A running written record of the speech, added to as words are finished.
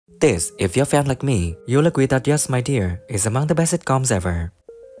This, if you're a fan like me, you'll agree that Yes My Dear is among the best sitcoms ever.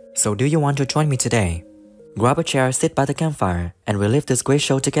 So do you want to join me today? Grab a chair, sit by the campfire, and relive this great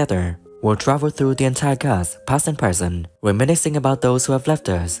show together. We'll travel through the entire cast, past and present, reminiscing about those who have left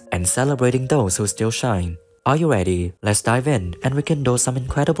us and celebrating those who still shine. Are you ready? Let's dive in and rekindle some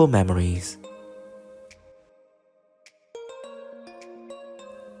incredible memories.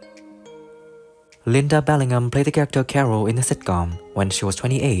 Linda Bellingham played the character Carol in the sitcom when she was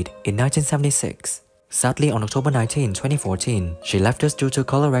 28 in 1976. Sadly, on October 19, 2014, she left us due to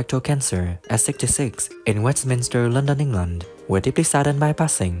colorectal cancer at 66 in Westminster, London, England. We're deeply saddened by her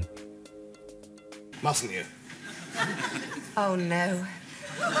passing. Mustn't you? Oh no.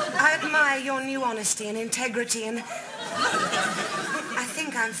 I admire your new honesty and integrity, and I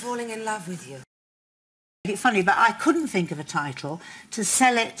think I'm falling in love with you. It's funny, but I couldn't think of a title to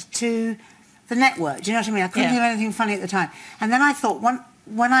sell it to the network. Do you know what I mean? I couldn't think of anything funny at the time. And then I thought,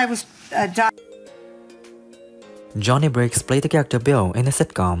 when I was Johnny Briggs played the character Bill in the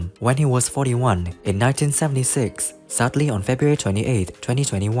sitcom when he was 41 in 1976. Sadly, on February 28,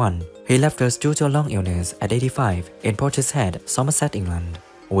 2021, he left us due to a long illness at 85 in Portishead, Somerset, England.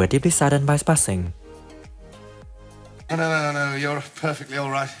 We're deeply saddened by his passing. No, you're perfectly all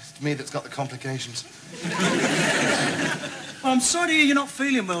right. It's me that's got the complications. Well, I'm sorry to hear you're not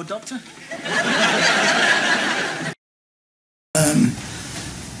feeling well, Doctor.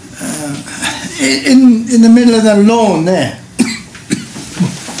 In the middle of the lawn there.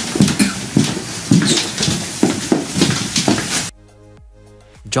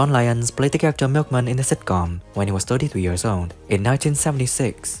 John Lyons played the character Milkman in the sitcom when he was 33 years old in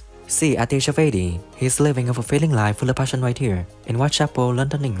 1976. See, at the age of 80, he is living a fulfilling life full of passion right here in Whitechapel,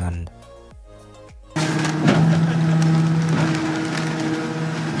 London, England.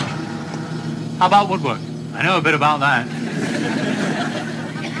 How about woodwork? I know a bit about that.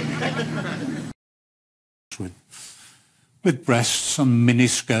 With breasts and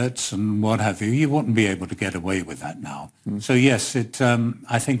miniskirts and what have you, you wouldn't be able to get away with that now. So yes,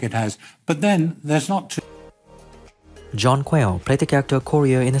 I think it has. But then there's not too... John Quayle played the character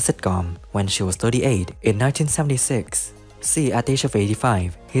Courier in a sitcom when she was 38 in 1976. See, at the age of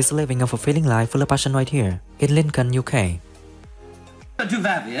 85, he's living a fulfilling life full of passion right here in Lincoln, UK. Du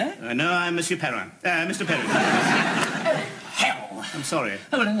Vavi, eh? No, I'm Monsieur Perrin. Mr. Perrin. Hell! I'm sorry.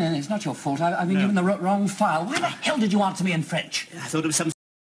 Oh, no, it's not your fault. I've been given the wrong file. Where the hell did you answer me in French? I thought it was some...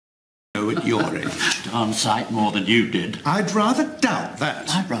 At your age. On sight more than you did. I'd rather doubt that.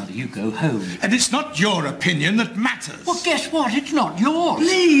 I'd rather you go home. And it's not your opinion that matters. Well, guess what? It's not yours.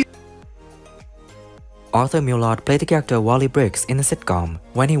 Please. Arthur Mullard played the character Wally Briggs in the sitcom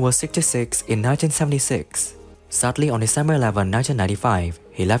when he was 66 in 1976. Sadly, on December 11, 1995,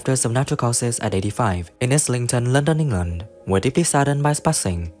 he left us of natural causes at 85 in Islington, London, England. We're deeply saddened by his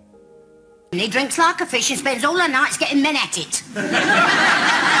passing. He drinks like a fish and spends all her nights getting men at it.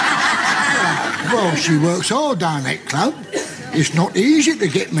 Well, she works hard down that club. It's not easy to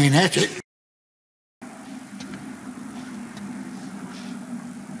get men at it.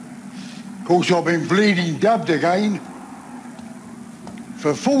 Of course, I've been bleeding dubbed again.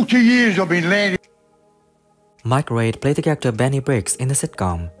 For 40 years I've been landing. Mike Reid played the character Benny Briggs in the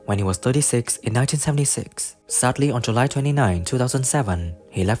sitcom when he was 36 in 1976. Sadly, on July 29, 2007,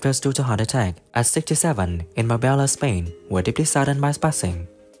 he left us due to heart attack at 67 in Marbella, Spain. We're deeply saddened by his passing.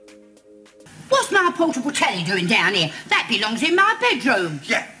 What's my portable telly doing down here? That belongs in my bedroom.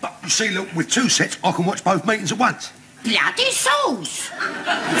 Yeah, but you see, look, with two sets, I can watch both meetings at once. Bloody sauce!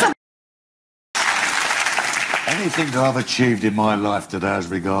 Anything that I've achieved in my life today as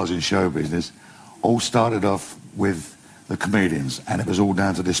regards in show business all started off with the comedians, and it was all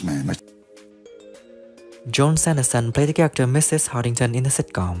down to this man. Joan Sanderson played the character Mrs. Hartington in the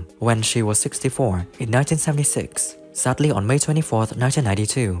sitcom when she was 64 in 1976. Sadly, on May 24,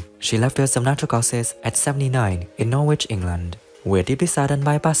 1992, she left us of natural causes at 79 in Norwich, England. We're deeply saddened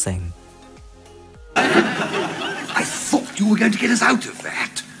by her passing. I thought you were going to get us out of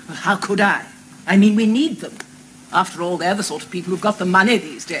that. Well, how could I? I mean, we need them. After all, they're the sort of people who've got the money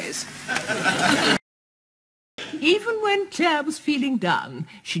these days. Even when Claire was feeling down,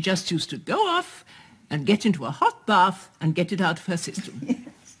 she just used to go off and get into a hot bath and get it out of her system.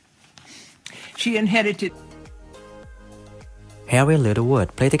 She inherited... Harry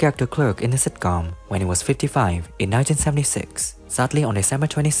Littlewood played the character Clerk in the sitcom when he was 55 in 1976. Sadly, on December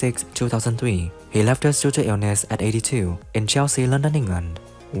 26, 2003, he left us due to illness at 82 in Chelsea, London, England.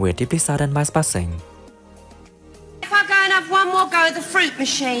 We're deeply saddened by his passing. If I go and have one more go at the fruit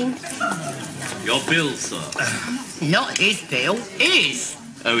machine. Your bill, sir. Not his bill, his.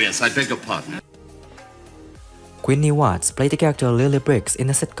 Oh, yes, I beg your pardon. Queenie Watts played the character Lily Briggs in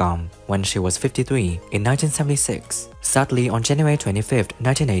a sitcom when she was 53 in 1976. Sadly, on January 25,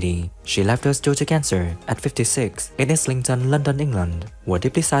 1980, she left us due to cancer at 56 in Islington, London, England. We're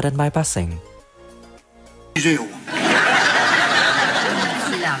deeply saddened by passing. He's ill.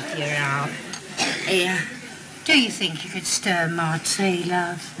 Love you, Ralph. Here, do you think you could stir my tea,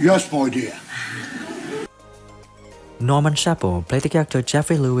 love? Yes, my dear. Norman Chappell played the character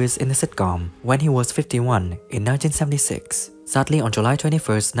Jeffrey Lewis in the sitcom when he was 51 in 1976. Sadly, on July 21,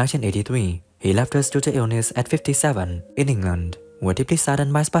 1983, he left us due to illness at 57 in England. We're deeply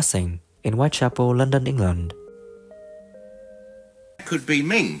saddened by his passing in Whitechapel, London, England. Could be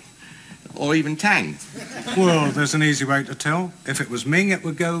Ming, or even Tang. Well, there's an easy way to tell. If it was Ming, it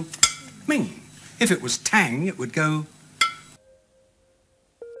would go Ming. If it was Tang, it would go...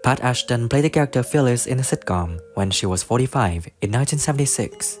 Pat Ashton played the character Phyllis in a sitcom when she was 45 in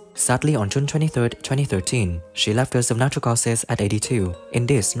 1976. Sadly, on June 23, 2013, she left us of natural causes at 82 in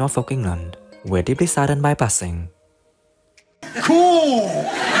this Norfolk, England. We're deeply saddened by passing. Cool!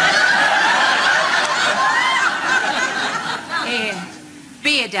 Here,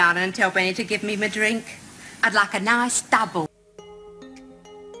 beer down and tell Benny to give me my drink. I'd like a nice double.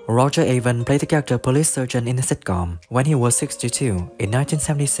 Roger Avon played the character police surgeon in a sitcom when he was 62 in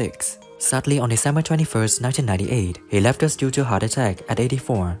 1976. Sadly, on December 21, 1998, he left us due to a heart attack at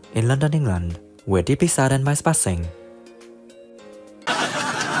 84 in London, England. We're deeply saddened by his passing.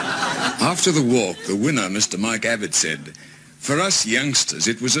 After the walk, the winner, Mr. Mike Abbott, said, "For us youngsters,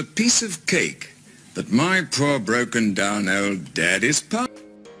 it was a piece of cake, but my poor broken down old dad is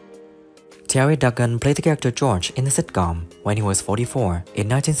Terry Duggan played the character George in the sitcom when he was 44 in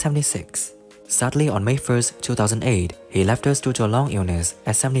 1976. Sadly, on May 1, 2008, he left us due to a long illness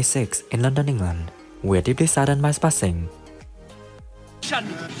at 76 in London, England. We're deeply saddened by his passing.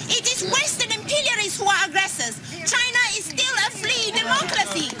 It is Western imperialists who are aggressors. China is still a free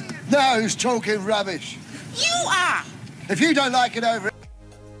democracy. No, who's talking rubbish? You are. If you don't like it over...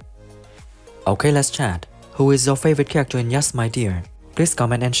 Okay, let's chat. Who is your favorite character in Yes, My Dear? Please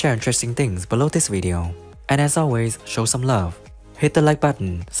comment and share interesting things below this video. And as always, show some love. Hit the like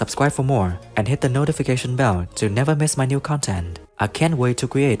button, subscribe for more, and hit the notification bell to never miss my new content. I can't wait to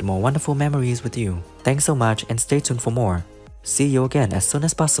create more wonderful memories with you. Thanks so much and stay tuned for more. See you again as soon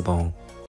as possible.